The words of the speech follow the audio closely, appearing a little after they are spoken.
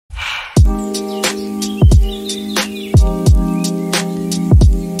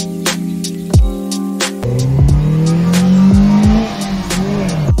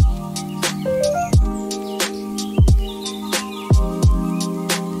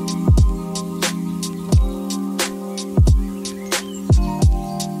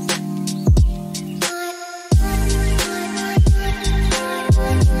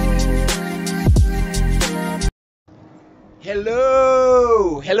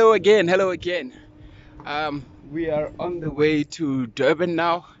Hello again, hello again. We are on the way to Durban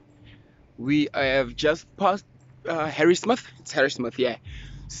now. We have just passed Harrismith. It's Harrismith, yeah.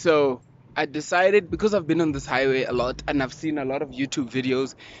 So I decided, because I've been on this highway a lot and I've seen a lot of YouTube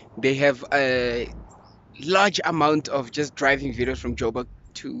videos, they have a large amount of just driving videos from Joburg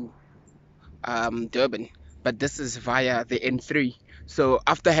to Durban, but this is via the N3. So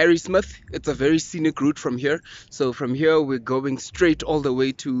after Harrismith, it's a very scenic route from here. So from here, we're going straight all the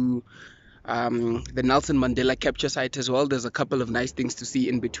way to the Nelson Mandela capture site as well. There's a couple of nice things to see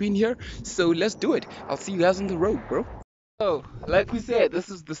in between here. So let's do it. I'll see you guys on the road, bro. So, like we said, this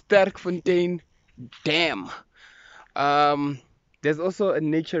is the Sterkfontein Dam. There's also a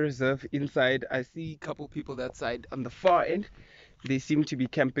nature reserve inside. I see a couple people that side on the far end. They seem to be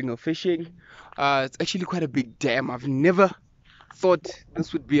camping or fishing. It's actually quite a big dam. I've never thought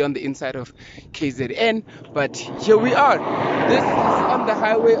this would be on the inside of KZN, but here we are. This is on the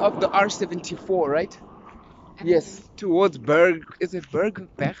highway of the R74, right? Yes, towards is it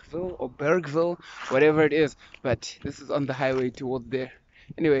Bergville or Bergville, whatever it is. But this is on the highway towards there.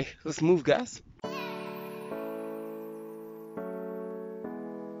 Anyway, let's move, guys.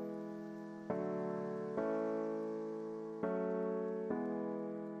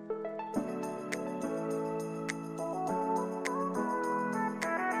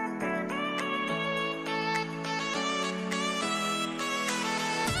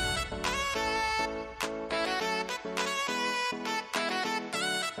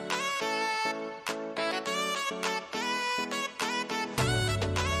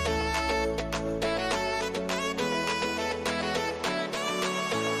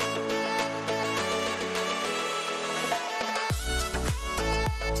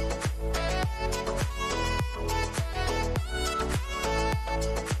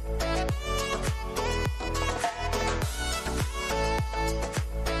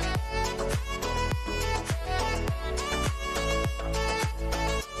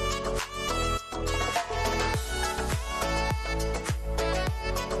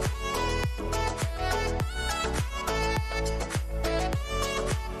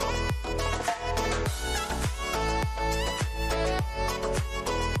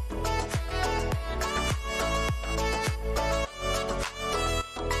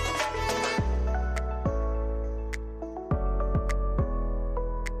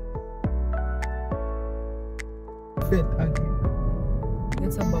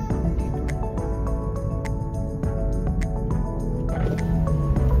 It's a baboon.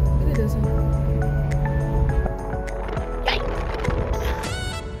 Look at this one.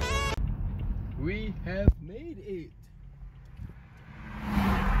 We have made it.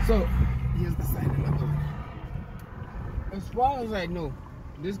 So here's the sign of the one. As far as I know,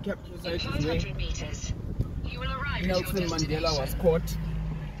 this capture site is where Nelson Mandela was caught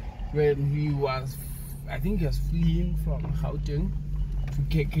when he was, I think he was fleeing from Gauteng to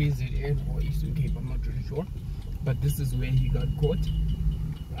KZN or Eastern Cape, I'm not really sure. But this is where he got caught.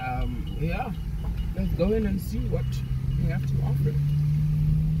 Yeah, let's go in and see what we have to offer.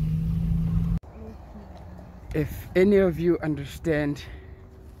 If any of you understand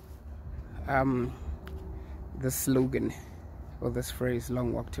the slogan or this phrase,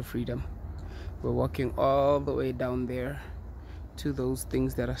 long walk to freedom, we're walking all the way down there to those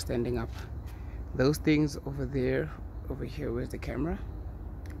things that are standing up. Those things over there, over here, where's the camera?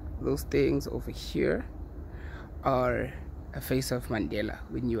 Those things over here are a face of Mandela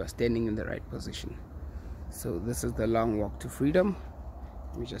when you are standing in the right position. So this is the long walk to freedom.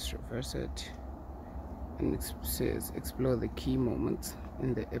 Let me just reverse it. And it says, explore the key moments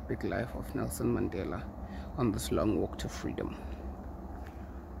in the epic life of Nelson Mandela on this long walk to freedom.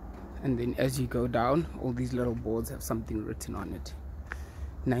 And then as you go down, all these little boards have something written on it.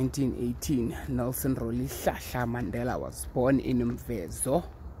 1918, Nelson Rolihlahla Mandela was born in Mvezo,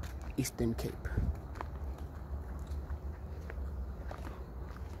 Eastern Cape.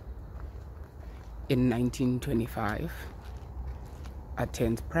 In 1925,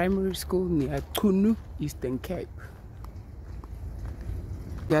 attends primary school near Kunu, Eastern Cape.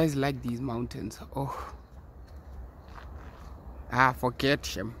 You guys like these mountains? Oh, forget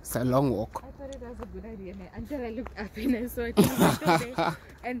him. It's a long walk. I thought it was a good idea until I looked up and I saw it.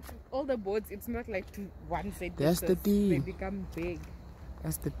 And all the boards, it's not like to one side. That's the thing. They become big.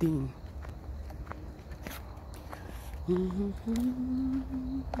 That's the thing.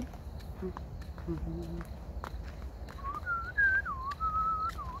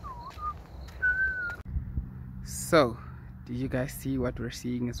 So, do you guys see what we're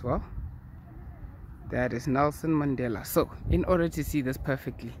seeing as well? That is Nelson Mandela. So, in order to see this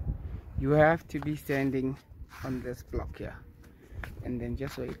perfectly, you have to be standing on this block here. and then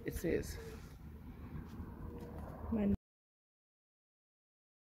just wait. It says